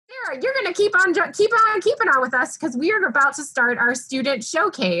you're going to keep on keeping on with us because we are about to start our student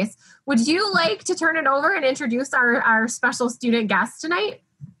showcase. Would you like to turn it over and introduce our special student guest tonight?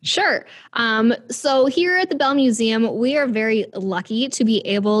 Sure. So here at the Bell Museum, we are very lucky to be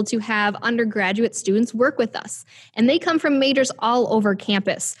able to have undergraduate students work with us, and they come from majors all over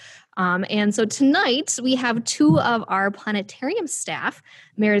campus. And so tonight we have two of our planetarium staff,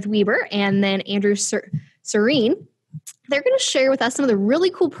 Meredith Wieber and then Andrew Serene. They're going to share with us some of the really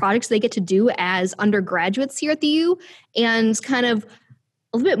cool projects they get to do as undergraduates here at the U, and kind of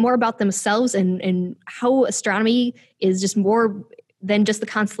a little bit more about themselves and how astronomy is just more than just the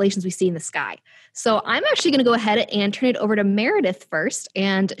constellations we see in the sky. So I'm actually going to go ahead and turn it over to Meredith first,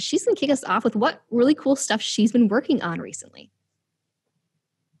 and she's going to kick us off with what really cool stuff she's been working on recently.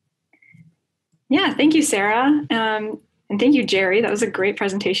 Yeah, thank you, Sarah. And thank you, Jerry. That was a great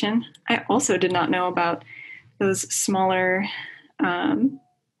presentation. I also did not know about those smaller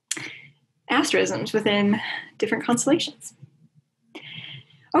asterisms within different constellations.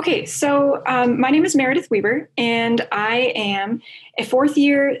 Okay, so my name is Meredith Wieber, and I am a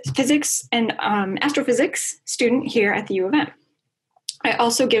fourth-year physics and astrophysics student here at the U of M. I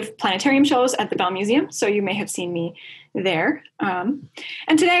also give planetarium shows at the Bell Museum, so you may have seen me there. And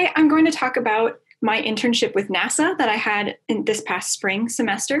today I'm going to talk about my internship with NASA that I had in this past spring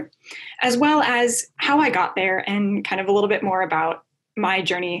semester, as well as how I got there and kind of a little bit more about my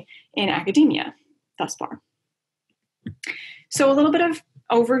journey in academia thus far. So a little bit of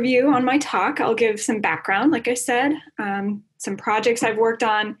overview on my talk. I'll give some background, like I said, some projects I've worked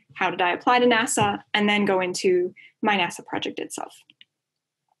on, how did I apply to NASA, and then go into my NASA project itself.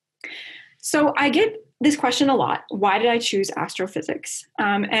 So I get this question a lot. Why did I choose astrophysics?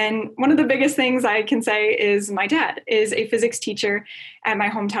 And one of the biggest things I can say is my dad is a physics teacher at my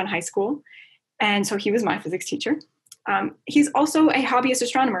hometown high school. And so he was my physics teacher. He's also a hobbyist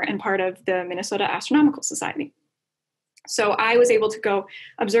astronomer and part of the Minnesota Astronomical Society. So I was able to go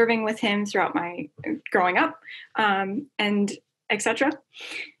observing with him throughout my growing up and etc.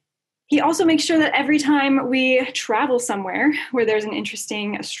 He also makes sure that every time we travel somewhere where there's an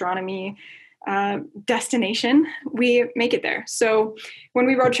interesting astronomy destination, we make it there. So when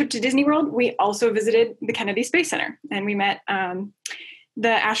we road trip to Disney World, we also visited the Kennedy Space Center, and we met the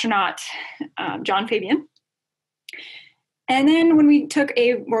astronaut John Fabian. And then when we took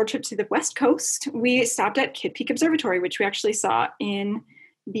a road trip to the West Coast, we stopped at Kidd Peak Observatory, which we actually saw in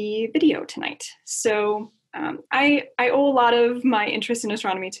the video tonight. So I owe a lot of my interest in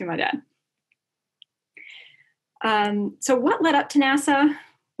astronomy to my dad. So what led up to NASA?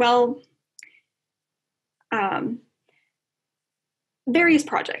 Well, various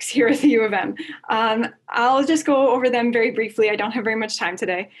projects here at the U of M. I'll just go over them very briefly. I don't have very much time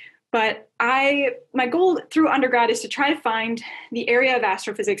today. But my goal through undergrad is to try to find the area of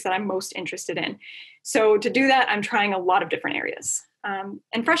astrophysics that I'm most interested in. So to do that, I'm trying a lot of different areas.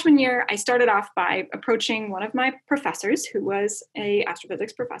 In freshman year, I started off by approaching one of my professors, who was an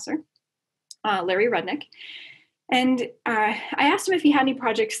astrophysics professor, Larry Rudnick. And I asked him if he had any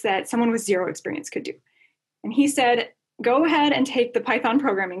projects that someone with zero experience could do. And he said, go ahead and take the Python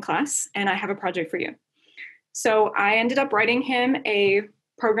programming class, and I have a project for you. So I ended up writing him a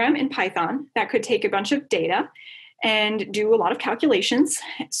program in Python that could take a bunch of data and do a lot of calculations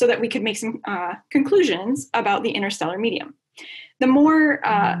so that we could make some conclusions about the interstellar medium. The more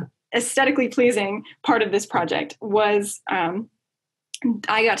aesthetically pleasing part of this project was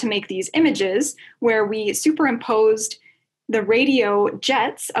I got to make these images where we superimposed the radio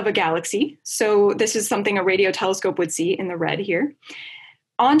jets of a galaxy. So this is something a radio telescope would see in the red here,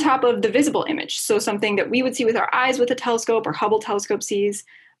 on top of the visible image. So something that we would see with our eyes with a telescope or Hubble telescope sees.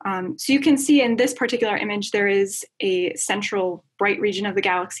 So you can see in this particular image, there is a central bright region of the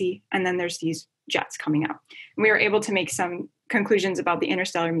galaxy, and then there's these jets coming out. And we were able to make some conclusions about the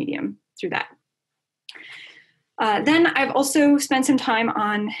interstellar medium through that. Then I've also spent some time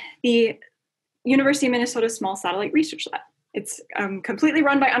on the University of Minnesota Small Satellite Research Lab. It's completely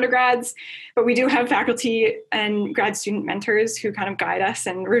run by undergrads, but we do have faculty and grad student mentors who kind of guide us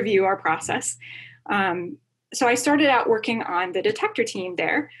and review our process. So I started out working on the detector team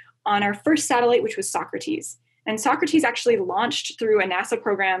there on our first satellite, which was Socrates. And Socrates actually launched through a NASA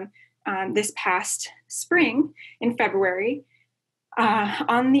program this past spring in February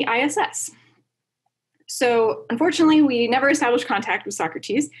on the ISS. So unfortunately, we never established contact with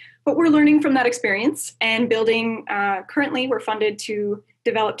Socrates, but we're learning from that experience and building. Currently, we're funded to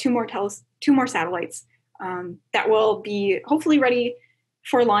develop two more satellites that will be hopefully ready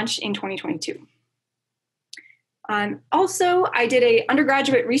for launch in 2022. Also, I did an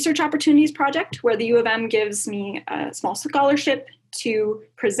undergraduate research opportunities project where the U of M gives me a small scholarship to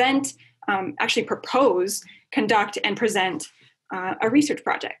propose, conduct, and present a research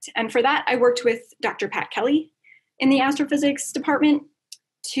project. And for that, I worked with Dr. Pat Kelly in the astrophysics department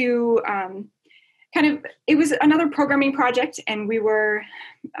to it was another programming project, and we were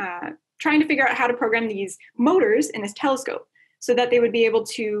trying to figure out how to program these motors in this telescope so that they would be able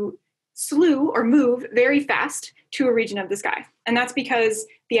to slew or move very fast to a region of the sky. And that's because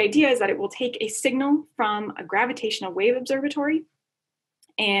the idea is that it will take a signal from a gravitational wave observatory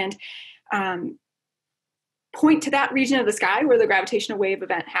and point to that region of the sky where the gravitational wave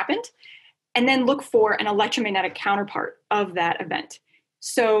event happened, and then look for an electromagnetic counterpart of that event.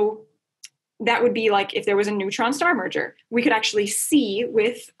 So that would be like if there was a neutron star merger, we could actually see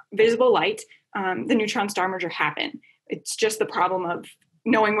with visible light the neutron star merger happen. It's just the problem of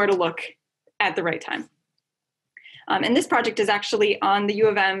knowing where to look at the right time. And this project is actually on the U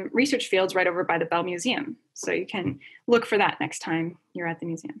of M research fields right over by the Bell Museum. So you can look for that next time you're at the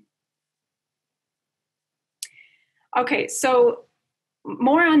museum. Okay, so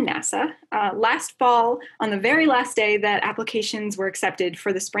more on NASA. Last fall, on the very last day that applications were accepted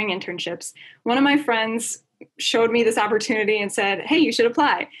for the spring internships, one of my friends showed me this opportunity and said, hey, you should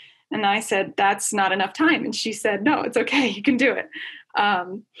apply. And I said, that's not enough time. And she said, no, it's okay, you can do it.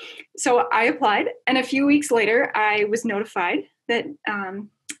 So I applied, and a few weeks later, I was notified that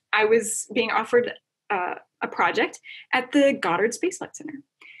I was being offered a project at the Goddard Space Flight Center.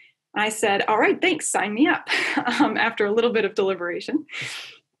 I said, all right, thanks, sign me up, after a little bit of deliberation.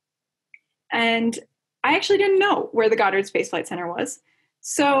 And I actually didn't know where the Goddard Space Flight Center was.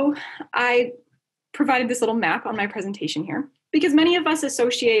 So I provided this little map on my presentation here, because many of us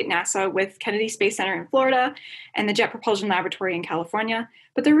associate NASA with Kennedy Space Center in Florida and the Jet Propulsion Laboratory in California,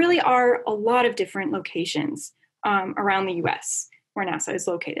 but there really are a lot of different locations around the US where NASA is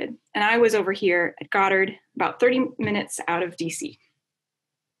located. And I was over here at Goddard, about 30 minutes out of DC.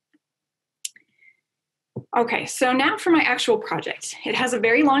 Okay, so now for my actual project. It has a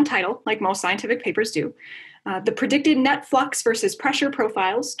very long title, like most scientific papers do. The predicted net flux versus pressure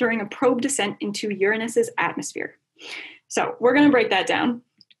profiles during a probe descent into Uranus's atmosphere. So we're going to break that down.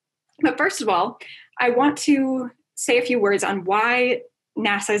 But first of all, I want to say a few words on why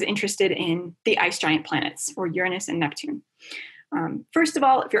NASA is interested in the ice giant planets, or Uranus and Neptune. First of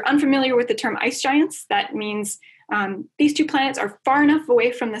all, if you're unfamiliar with the term ice giants, that means these two planets are far enough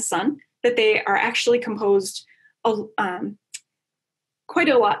away from the sun that they are actually composed quite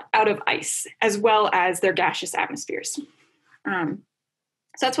a lot out of ice, as well as their gaseous atmospheres. So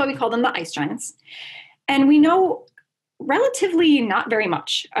that's why we call them the ice giants. And we know relatively not very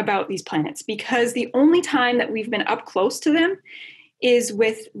much about these planets, because the only time that we've been up close to them is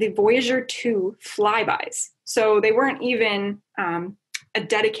with the Voyager 2 flybys. So they weren't even a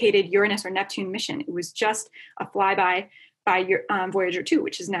dedicated Uranus or Neptune mission. It was just a flyby by Voyager 2,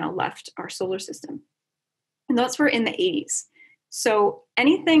 which has now left our solar system. And those were in the 80s. So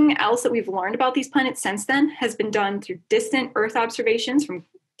anything else that we've learned about these planets since then has been done through distant Earth observations from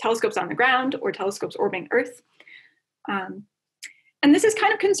telescopes on the ground or telescopes orbiting Earth. And this is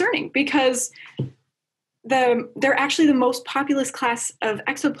kind of concerning because they're actually the most populous class of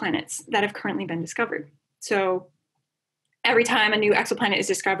exoplanets that have currently been discovered. So every time a new exoplanet is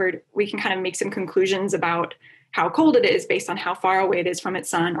discovered, we can kind of make some conclusions about how cold it is based on how far away it is from its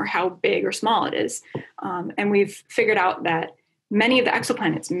sun or how big or small it is. And we've figured out that many of the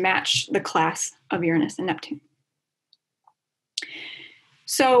exoplanets match the class of Uranus and Neptune.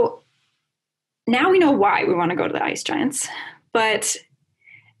 So now we know why we want to go to the ice giants, but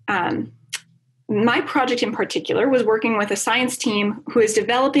my project in particular was working with a science team who is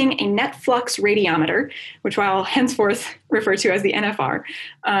developing a net flux radiometer, which I'll henceforth refer to as the NFR,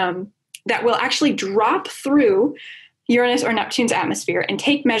 that will actually drop through Uranus or Neptune's atmosphere and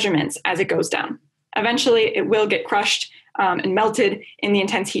take measurements as it goes down. Eventually, it will get crushed and melted in the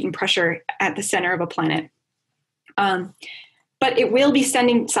intense heat and pressure at the center of a planet. But it will be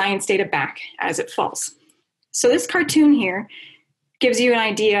sending science data back as it falls. So this cartoon here gives you an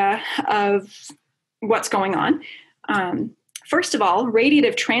idea of what's going on. First of all,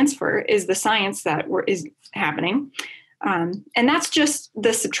 radiative transfer is the science that is happening. And that's just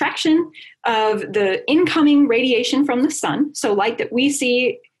the subtraction of the incoming radiation from the sun. So light that we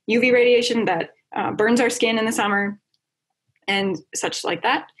see, UV radiation that burns our skin in the summer and such like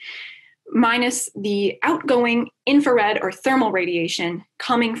that, minus the outgoing infrared or thermal radiation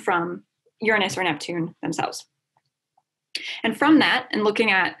coming from Uranus or Neptune themselves. And from that, and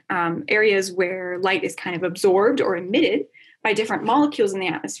looking at areas where light is kind of absorbed or emitted by different molecules in the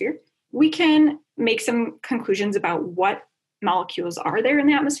atmosphere, we can make some conclusions about what molecules are there in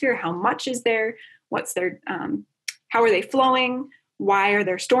the atmosphere, how much is there, what's their, how are they flowing, why are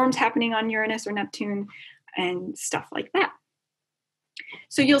there storms happening on Uranus or Neptune, and stuff like that.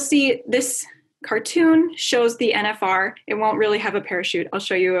 So you'll see this cartoon shows the NFR. It won't really have a parachute. I'll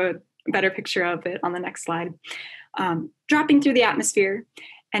show you a better picture of it on the next slide. Dropping through the atmosphere,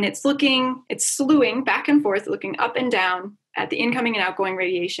 and it's slewing back and forth, looking up and down at the incoming and outgoing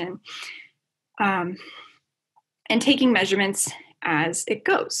radiation, and taking measurements as it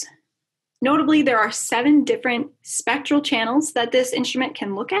goes. Notably, there are 7 different spectral channels that this instrument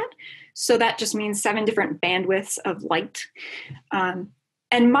can look at. So that just means 7 different bandwidths of light.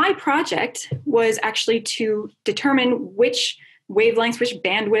 And my project was actually to determine which wavelengths, which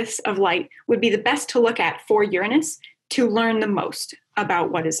bandwidths of light would be the best to look at for Uranus to learn the most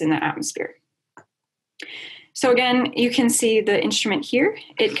about what is in the atmosphere. So again, you can see the instrument here.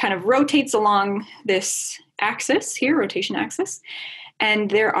 It kind of rotates along this axis here, rotation axis, and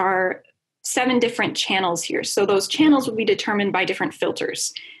there are 7 different channels here. So those channels will be determined by different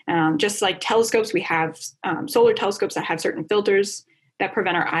filters. Just like telescopes, we have solar telescopes that have certain filters that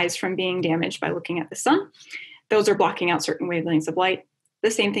prevent our eyes from being damaged by looking at the sun. Those are blocking out certain wavelengths of light.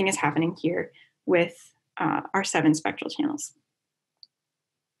 The same thing is happening here with our 7 spectral channels.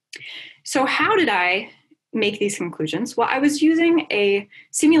 So how did I make these conclusions? Well, I was using a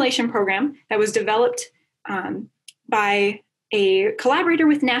simulation program that was developed by a collaborator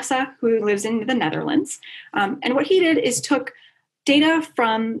with NASA who lives in the Netherlands. And what he did is took data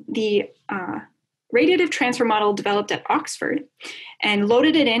from the radiative transfer model developed at Oxford and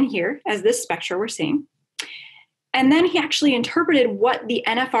loaded it in here as this spectra we're seeing. And then he actually interpreted what the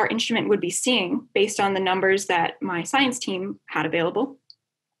NFR instrument would be seeing based on the numbers that my science team had available.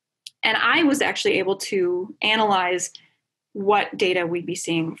 And I was actually able to analyze what data we'd be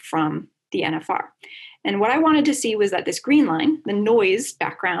seeing from the NFR. And what I wanted to see was that this green line, the noise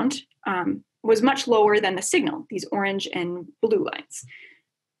background, was much lower than the signal, these orange and blue lines.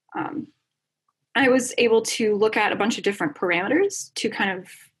 I was able to look at a bunch of different parameters to kind of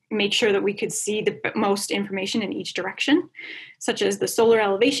make sure that we could see the most information in each direction, such as the solar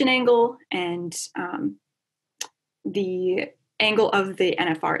elevation angle and the angle of the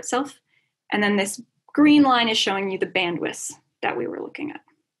NFR itself. And then this green line is showing you the bandwidths that we were looking at.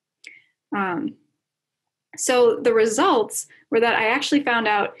 So the results were that I actually found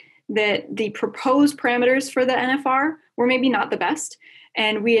out that the proposed parameters for the NFR were maybe not the best.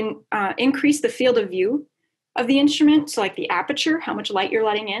 And we increased the field of view of the instrument, so like the aperture, how much light you're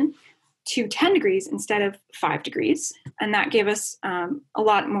letting in, to 10 degrees instead of 5 degrees. And that gave us a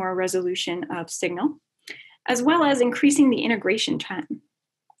lot more resolution of signal, as well as increasing the integration time.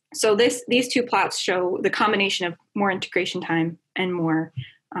 So these 2 plots show the combination of more integration time and more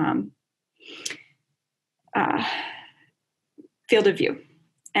field of view.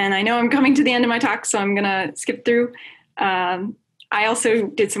 And I know I'm coming to the end of my talk, so I'm going to skip through. I also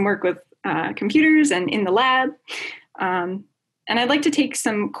did some work with computers and in the lab. And I'd like to take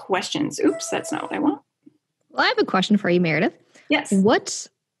some questions. Oops, that's not what I want. Well, I have a question for you, Meredith. Yes. What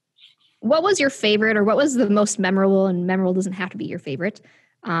was your favorite, or what was the most memorable, and memorable doesn't have to be your favorite,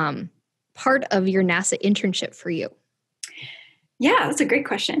 part of your NASA internship for you? Yeah, that's a great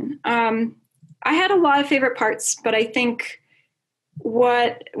question. I had a lot of favorite parts, but I think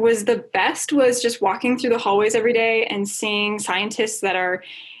what was the best was just walking through the hallways every day and seeing scientists that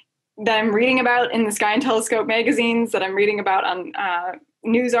I'm reading about in the Sky and Telescope magazines, that I'm reading about on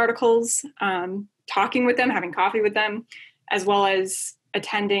news articles, talking with them, having coffee with them, as well as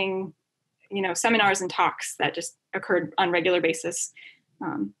attending, seminars and talks that just occurred on a regular basis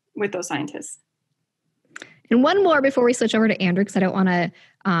with those scientists. And one more before we switch over to Andrew, because I want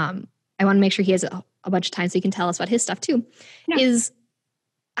to make sure he has a bunch of time so he can tell us about his stuff too, is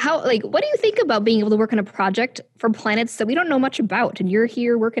what do you think about being able to work on a project for planets that we don't know much about, and you're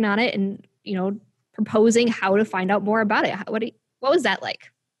here working on it and, proposing how to find out more about it? What was that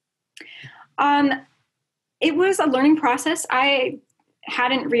like? It was a learning process. I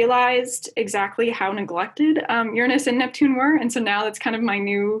hadn't realized exactly how neglected Uranus and Neptune were. And so now that's kind of my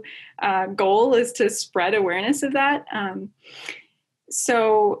new goal, is to spread awareness of that.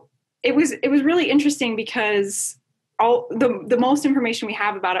 So it was really interesting because all the most information we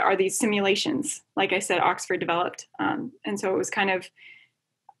have about it are these simulations, like I said, Oxford developed. And so it was kind of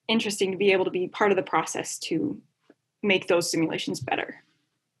interesting to be able to be part of the process to make those simulations better.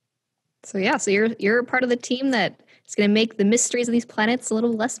 So you're part of the team that is going to make the mysteries of these planets a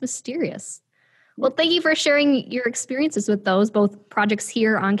little less mysterious. Well, thank you for sharing your experiences with those, both projects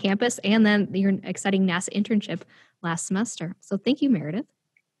here on campus and then your exciting NASA internship last semester. So thank you, Meredith.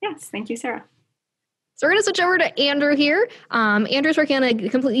 Yes, thank you, Sarah. So we're going to switch over to Andrew here. Andrew's working on a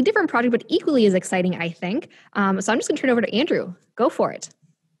completely different project, but equally as exciting, I think. So I'm just going to turn it over to Andrew. Go for it.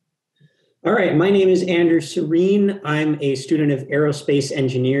 All right, my name is Andrew Serene. I'm a student of aerospace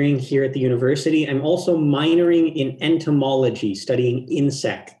engineering here at the university. I'm also minoring in entomology, studying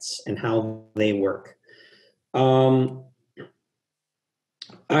insects and how they work.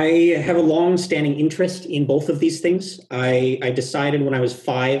 I have a long-standing interest in both of these things. I decided when I was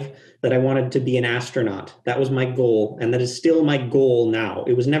 5 that I wanted to be an astronaut. That was my goal, and that is still my goal now.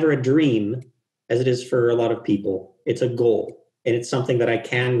 It was never a dream, as it is for a lot of people. It's a goal, and it's something that I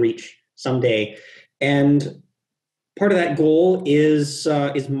can reach someday. And part of that goal is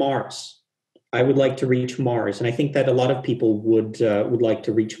Mars. I would like to reach Mars, and I think that a lot of people would like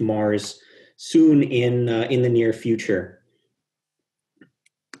to reach Mars soon in the near future.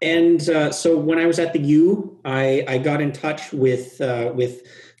 And so when I was at the U, I got in touch with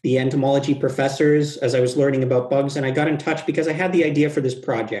the entomology professors as I was learning about bugs, and I got in touch because I had the idea for this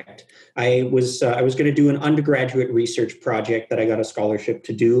project. I was going to do an undergraduate research project that I got a scholarship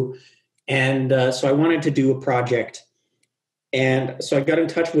to do, and so I wanted to do a project. And so I got in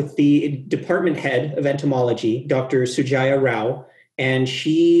touch with the department head of entomology, Dr. Sujaya Rao, and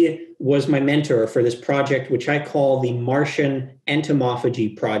she was my mentor for this project, which I call the Martian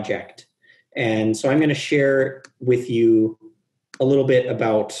Entomophagy Project. And so I'm going to share with you a little bit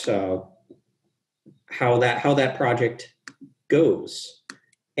about how that project goes.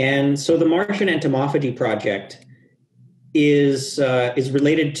 And so the Martian Entomophagy Project is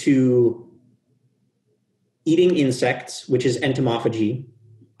related to eating insects, which is entomophagy,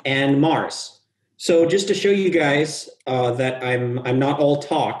 and Mars. So just to show you guys that I'm not all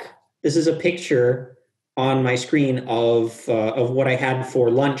talk, this is a picture on my screen of what I had for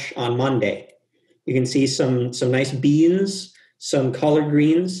lunch on Monday. You can see some nice beans, some collard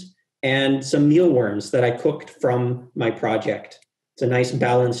greens, and some mealworms that I cooked from my project. It's a nice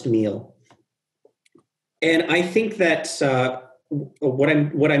balanced meal. And I think that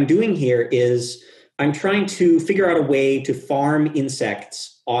what I'm doing here is I'm trying to figure out a way to farm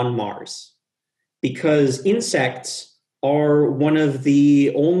insects on Mars, because insects are one of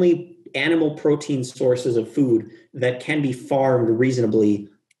the only animal protein sources of food that can be farmed reasonably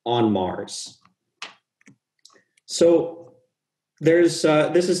on Mars. So this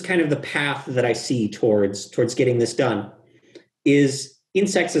is kind of the path that I see towards getting this done, is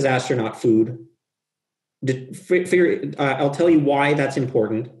insects as astronaut food. I'll tell you why that's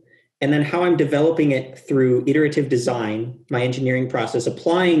important, and then how I'm developing it through iterative design, my engineering process,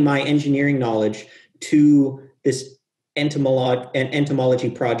 applying my engineering knowledge to this entomology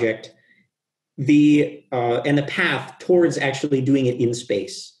project, and the path towards actually doing it in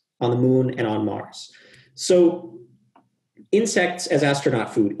space, on the moon and on Mars. So insects as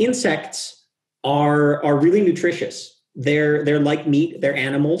astronaut food. Insects are really nutritious. They're like meat, they're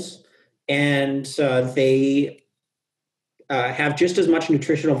animals, and they have just as much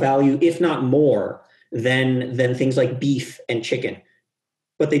nutritional value, if not more, than things like beef and chicken.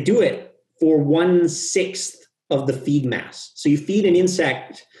 But they do it for 1/6 of the feed mass. So you feed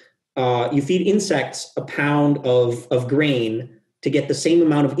insects a pound of grain to get the same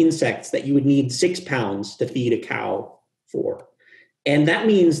amount of insects that you would need 6 pounds to feed a cow for. And that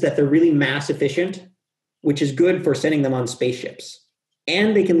means that they're really mass efficient, which is good for sending them on spaceships.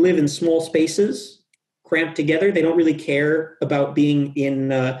 And they can live in small spaces, cramped together. They don't really care about being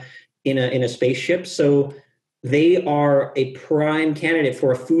in a spaceship. So they are a prime candidate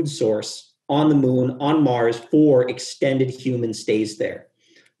for a food source on the moon, on Mars, for extended human stays there.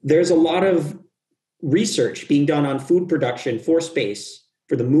 There's a lot of research being done on food production for space,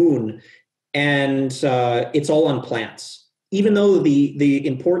 for the moon, and it's all on plants. Even though the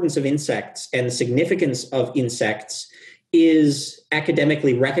importance of insects and the significance of insects is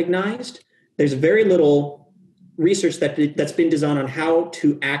academically recognized, there's very little research that's been done on how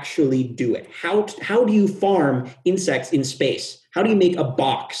to actually do it. How do you farm insects in space? How do you make a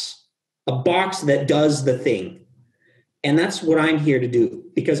box that does the thing? And that's what I'm here to do,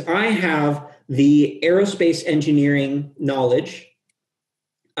 because I have the aerospace engineering knowledge.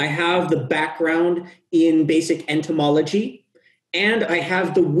 I have the background in basic entomology, and I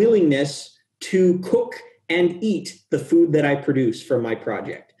have the willingness to cook and eat the food that I produce for my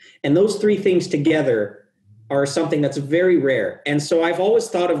project. And those three things together are something that's very rare. And so I've always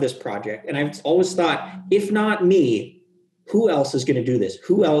thought of this project, and I've always thought, if not me, who else is going to do this?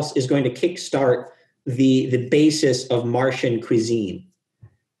 Who else is going to kickstart the basis of Martian cuisine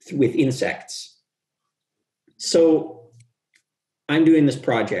with insects? So I'm doing this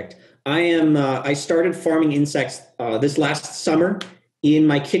project. I started farming insects this last summer in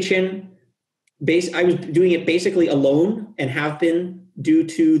my kitchen I was doing it basically alone and have been due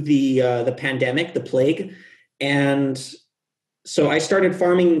to the pandemic, the plague. And so I started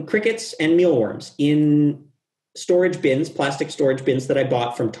farming crickets and mealworms in storage bins, plastic storage bins that I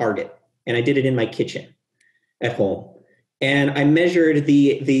bought from Target. And I did it in my kitchen at home. And I measured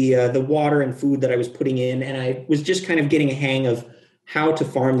the water and food that I was putting in, and I was just kind of getting a hang of how to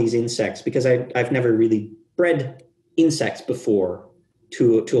farm these insects, because I've never really bred insects before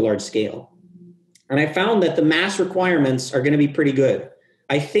to a large scale. And I found that the mass requirements are going to be pretty good.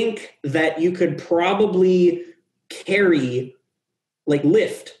 I think that you could probably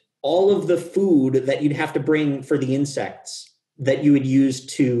lift all of the food that you'd have to bring for the insects that you would use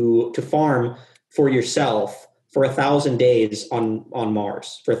to farm for yourself for 1,000 days on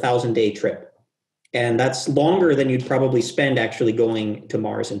Mars, for a 1,000-day trip. And that's longer than you'd probably spend actually going to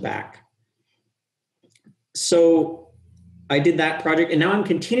Mars and back. So I did that project, and now I'm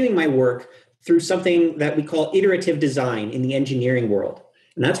continuing my work through something that we call iterative design in the engineering world.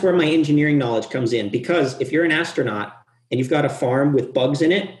 And that's where my engineering knowledge comes in, because if you're an astronaut and you've got a farm with bugs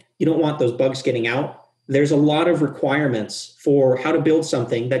in it, you don't want those bugs getting out. There's a lot of requirements for how to build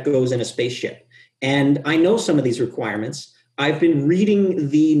something that goes in a spaceship. And I know some of these requirements. I've been reading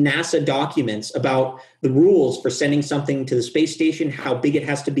the NASA documents about the rules for sending something to the space station, how big it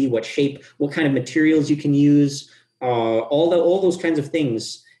has to be, what shape, what kind of materials you can use, all those kinds of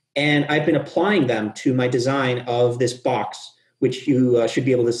things. And I've been applying them to my design of this box, which you should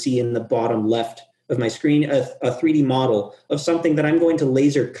be able to see in the bottom left of my screen, a 3D model of something that I'm going to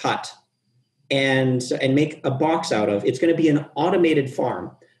laser cut and make a box out of. It's going to be an automated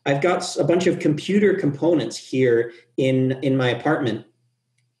farm. I've got a bunch of computer components here in my apartment,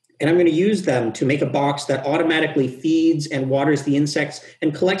 and I'm going to use them to make a box that automatically feeds and waters the insects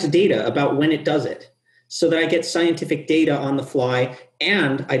and collects data about when it does it, so that I get scientific data on the fly,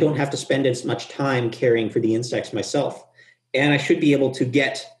 and I don't have to spend as much time caring for the insects myself. And I should be able to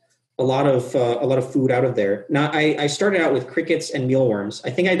get a lot of food out of there. Now, I started out with crickets and mealworms.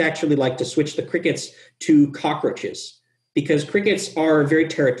 I think I'd actually like to switch the crickets to cockroaches, because crickets are very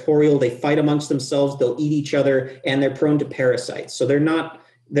territorial. They fight amongst themselves. They'll eat each other, and they're prone to parasites. So they're not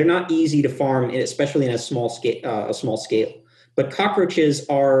easy to farm, especially in a small scale. But cockroaches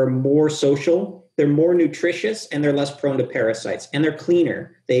are more social. They're more nutritious, and they're less prone to parasites, and they're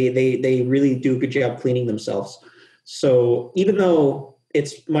cleaner. They really do a good job cleaning themselves. So even though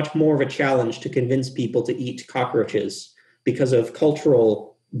it's much more of a challenge to convince people to eat cockroaches because of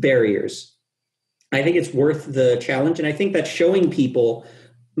cultural barriers, I think it's worth the challenge. And I think that showing people,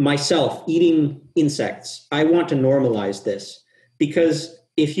 myself, eating insects, I want to normalize this, because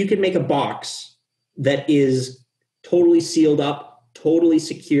if you can make a box that is totally sealed up, totally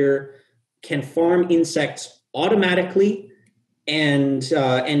secure, can farm insects automatically and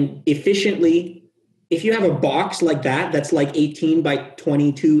efficiently, if you have a box like that, that's like 18 by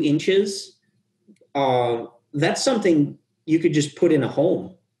 22 inches, that's something you could just put in a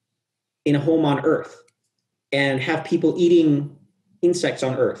home on Earth, and have people eating insects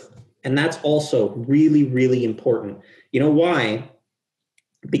on Earth. And that's also really, really important. You know why?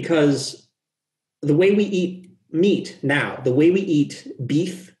 Because the way we eat meat now, the way we eat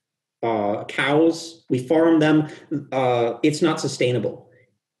beef, cows, we farm them, it's not sustainable.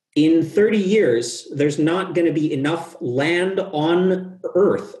 In 30 years, there's not going to be enough land on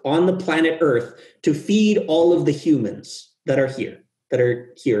Earth, on the planet Earth, to feed all of the humans that are here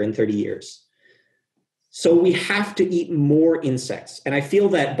in 30 years. So we have to eat more insects. And I feel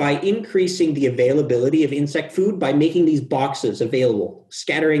that by increasing the availability of insect food, by making these boxes available,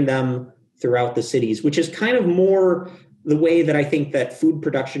 scattering them throughout the cities, which is kind of more the way that I think that food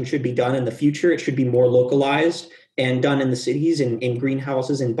production should be done in the future. It should be more localized and done in the cities, in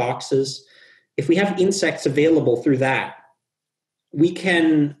greenhouses, in boxes. If we have insects available through that, we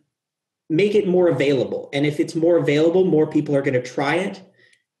can make it more available. And if it's more available, more people are going to try it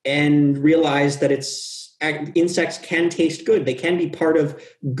and realize that insects can taste good. They can be part of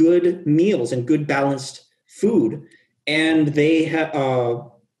good meals and good balanced food. And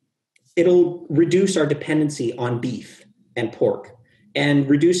it'll reduce our dependency on beef and pork. And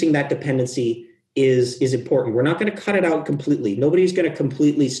reducing that dependency is important. We're not going to cut it out completely. Nobody's going to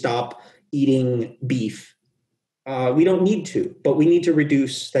completely stop eating beef. We don't need to, but we need to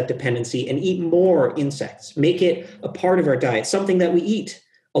reduce that dependency and eat more insects. Make it a part of our diet, something that we eat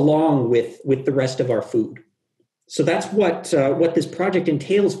along with the rest of our food. So that's what this project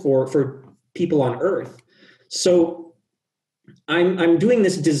entails for people on Earth. So I'm doing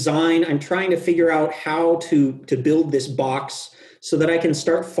this design. I'm trying to figure out how to build this box so that I can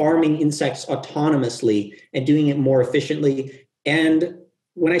start farming insects autonomously and doing it more efficiently. And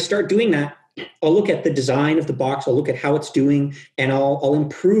when I start doing that, the design of the box, I'll look at how it's doing, and I'll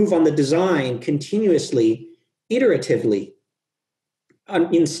improve on the design continuously, iteratively,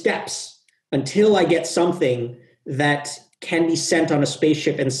 in steps, until I get something that can be sent on a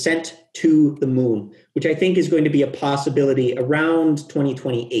spaceship and sent to the moon, which I think is going to be a possibility around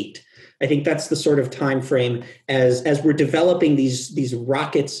 2028. I think that's the sort of time frame as we're developing these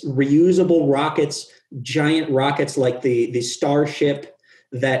rockets, reusable rockets, giant rockets like the Starship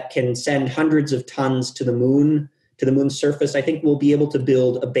that can send hundreds of tons to the moon's surface. I think we'll be able to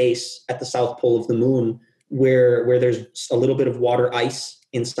build a base at the south pole of the moon where there's a little bit of water ice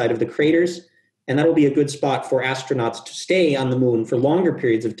inside of the craters. And that'll be a good spot for astronauts to stay on the moon for longer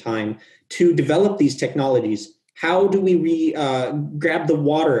periods of time to develop these technologies. How do we grab the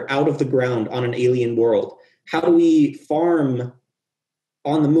water out of the ground on an alien world? How do we farm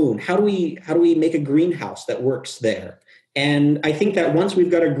on the moon? How do we make a greenhouse that works there? And I think that once we've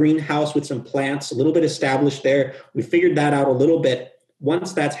got a greenhouse with some plants, a little bit established there, we figured that out a little bit.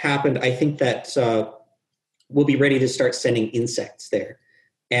 Once that's happened, I think that we'll be ready to start sending insects there.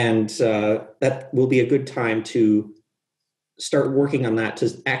 And that will be a good time to start working on that,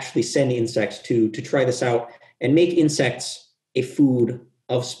 to actually send insects to try this out and make insects a food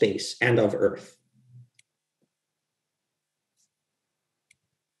of space and of Earth.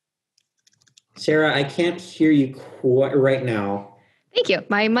 Sarah, I can't hear you quite right now. Thank you.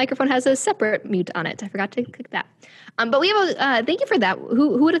 My microphone has a separate mute on it. I forgot to click that. But we have a, thank you for that.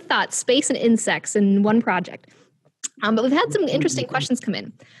 Who would have thought space and insects in one project? But we've had some interesting questions come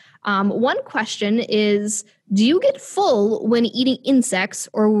in. One question is, do you get full when eating insects,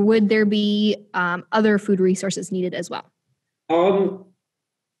 or would there be other food resources needed as well?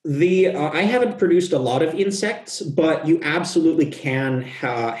 I haven't produced a lot of insects, but you absolutely can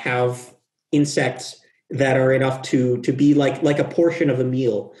have insects that are enough to be like a portion of a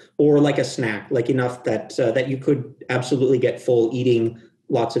meal or like a snack, like enough that you could absolutely get full eating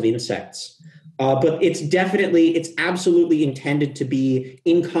lots of insects. But it's absolutely intended to be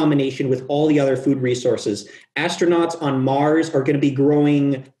in combination with all the other food resources. Astronauts on Mars are going to be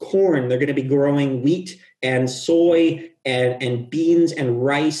growing corn. They're going to be growing wheat and soy and beans and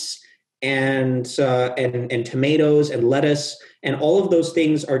rice and tomatoes and lettuce. And all of those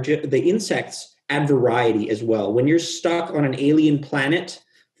things are the insects add variety as well. When you're stuck on an alien planet,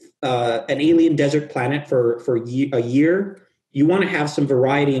 an alien desert planet for a year, you want to have some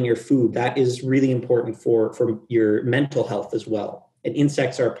variety in your food. That is really important for your mental health as well. And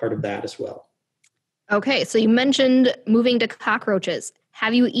insects are a part of that as well. Okay, so you mentioned moving to cockroaches.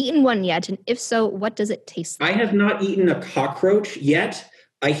 Have you eaten one yet? And if so, what does it taste like? I have not eaten a cockroach yet.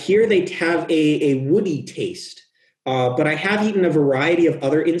 I hear they have a woody taste. But I have eaten a variety of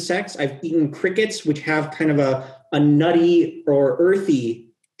other insects. I've eaten crickets, which have kind of a nutty or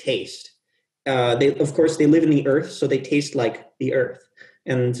earthy taste. They live in the earth, so they taste like the earth.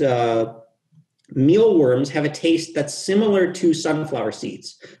 And mealworms have a taste that's similar to sunflower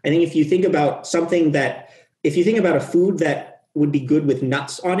seeds. I think if you think about a food that would be good with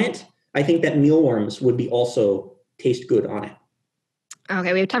nuts on it, I think that mealworms would be also taste good on it.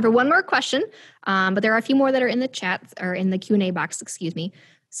 Okay, we have time for one more question, but there are a few more that are in the chat or in the Q&A box, excuse me.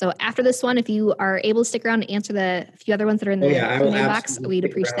 So after this one, if you are able to stick around and answer the few other ones that are in the Q&A box, we'd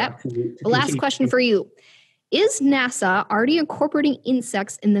appreciate that. The last question for you. Is NASA already incorporating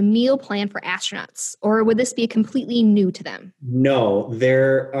insects in the meal plan for astronauts, or would this be completely new to them? No,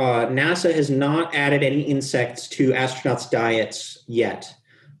 NASA has not added any insects to astronauts' diets yet.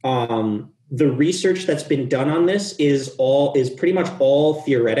 The research that's been done on this is pretty much all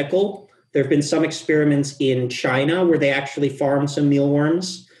theoretical. There have been some experiments in China where they actually farmed some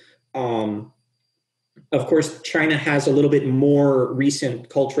mealworms. Of course, China has a little bit more recent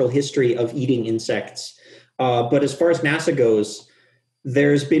cultural history of eating insects. But as far as NASA goes,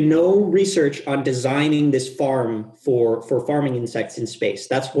 there's been no research on designing this farm for farming insects in space.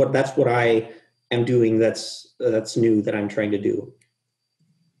 That's what I am doing. That's new that I'm trying to do.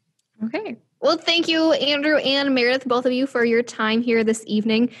 Okay. Well, thank you, Andrew and Meredith, both of you, for your time here this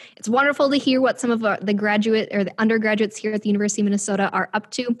evening. It's wonderful to hear what some of the graduate or the undergraduates here at the University of Minnesota are up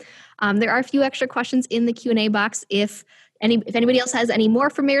to. There are a few extra questions in the Q&A box. If anybody else has any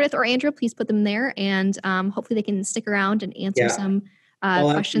more for Meredith or Andrew, please put them there, and hopefully they can stick around and answer some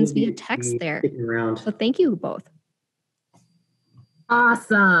questions via text there. So thank you both.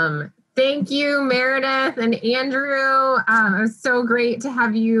 Awesome. Thank you, Meredith and Andrew. It was so great to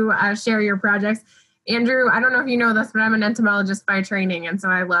have you share your projects. Andrew, I don't know if you know this, but I'm an entomologist by training, and so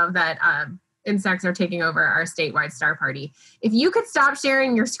I love that insects are taking over our statewide star party. If you could stop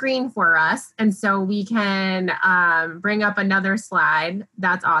sharing your screen for us, and so we can bring up another slide,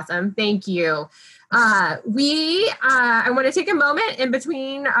 that's awesome. Thank you. I want to take a moment in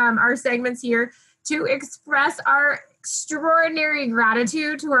between our segments here to express our extraordinary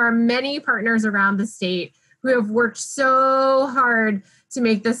gratitude to our many partners around the state who have worked so hard to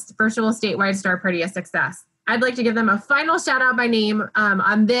make this virtual statewide star party a success. I'd like to give them a final shout out by name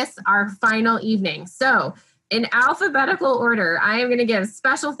on this, our final evening. So in alphabetical order, I am going to give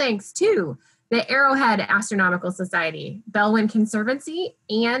special thanks to the Arrowhead Astronomical Society, Bellwin Conservancy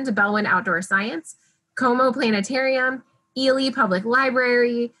and Bellwin Outdoor Science, Como Planetarium, Ely Public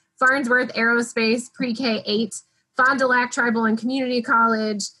Library, Farnsworth Aerospace Pre-K 8, Fond du Lac Tribal and Community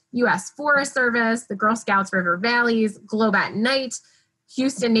College, U.S. Forest Service, the Girl Scouts River Valleys, Globe at Night,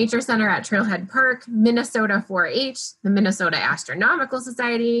 Houston Nature Center at Trailhead Park, Minnesota 4-H, the Minnesota Astronomical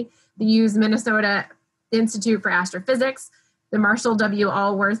Society, the U's Minnesota Institute for Astrophysics, the Marshall W.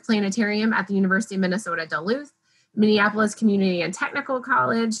 Allworth Planetarium at the University of Minnesota Duluth, Minneapolis Community and Technical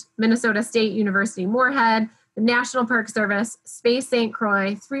College, Minnesota State University Moorhead, the National Park Service, Space St.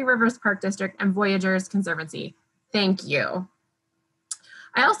 Croix, Three Rivers Park District, and Voyager's Conservancy. Thank you.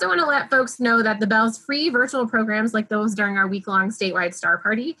 I also want to let folks know that the Bell's free virtual programs like those during our week-long statewide star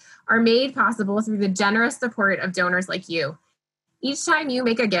party are made possible through the generous support of donors like you. Each time you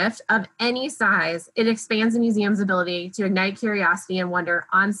make a gift of any size, it expands the museum's ability to ignite curiosity and wonder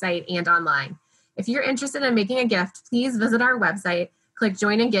on site and online. If you're interested in making a gift, please visit our website, click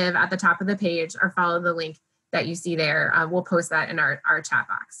Join and Give at the top of the page, or follow the link that you see there. We'll post that in our chat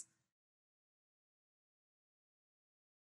box.